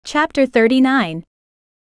Chapter 39.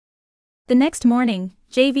 The next morning,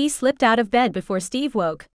 JV slipped out of bed before Steve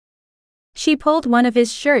woke. She pulled one of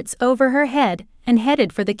his shirts over her head and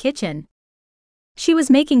headed for the kitchen. She was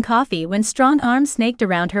making coffee when strong arms snaked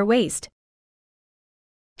around her waist.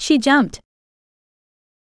 She jumped.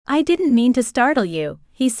 "I didn't mean to startle you,"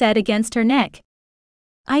 he said against her neck.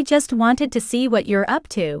 "I just wanted to see what you're up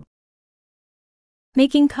to."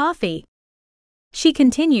 Making coffee. She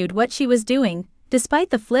continued what she was doing, despite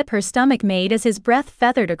the flip her stomach made as his breath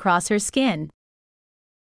feathered across her skin.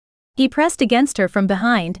 He pressed against her from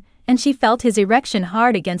behind, and she felt his erection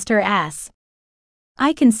hard against her ass.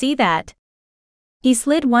 "I can see that." He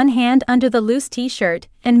slid one hand under the loose t-shirt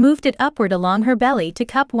and moved it upward along her belly to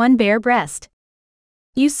cup one bare breast.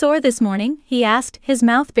 "You sore this morning?" he asked, his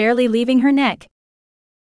mouth barely leaving her neck.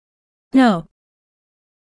 "No."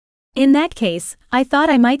 "In that case, I thought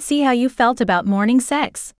I might see how you felt about morning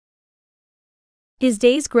sex." His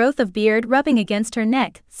day's growth of beard rubbing against her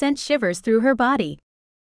neck sent shivers through her body.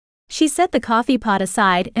 She set the coffee pot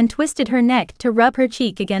aside and twisted her neck to rub her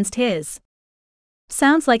cheek against his.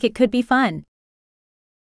 "Sounds like it could be fun."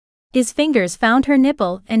 His fingers found her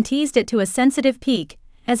nipple and teased it to a sensitive peak,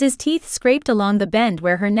 as his teeth scraped along the bend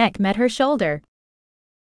where her neck met her shoulder.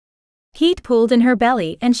 Heat pooled in her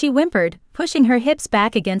belly and she whimpered, pushing her hips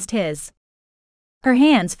back against his. Her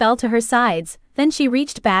hands fell to her sides, then she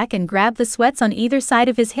reached back and grabbed the sweats on either side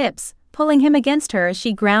of his hips, pulling him against her as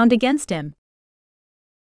she ground against him.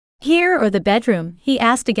 "Here or the bedroom?" he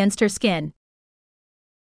asked against her skin.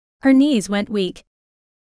 Her knees went weak.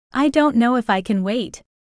 "I don't know if I can wait."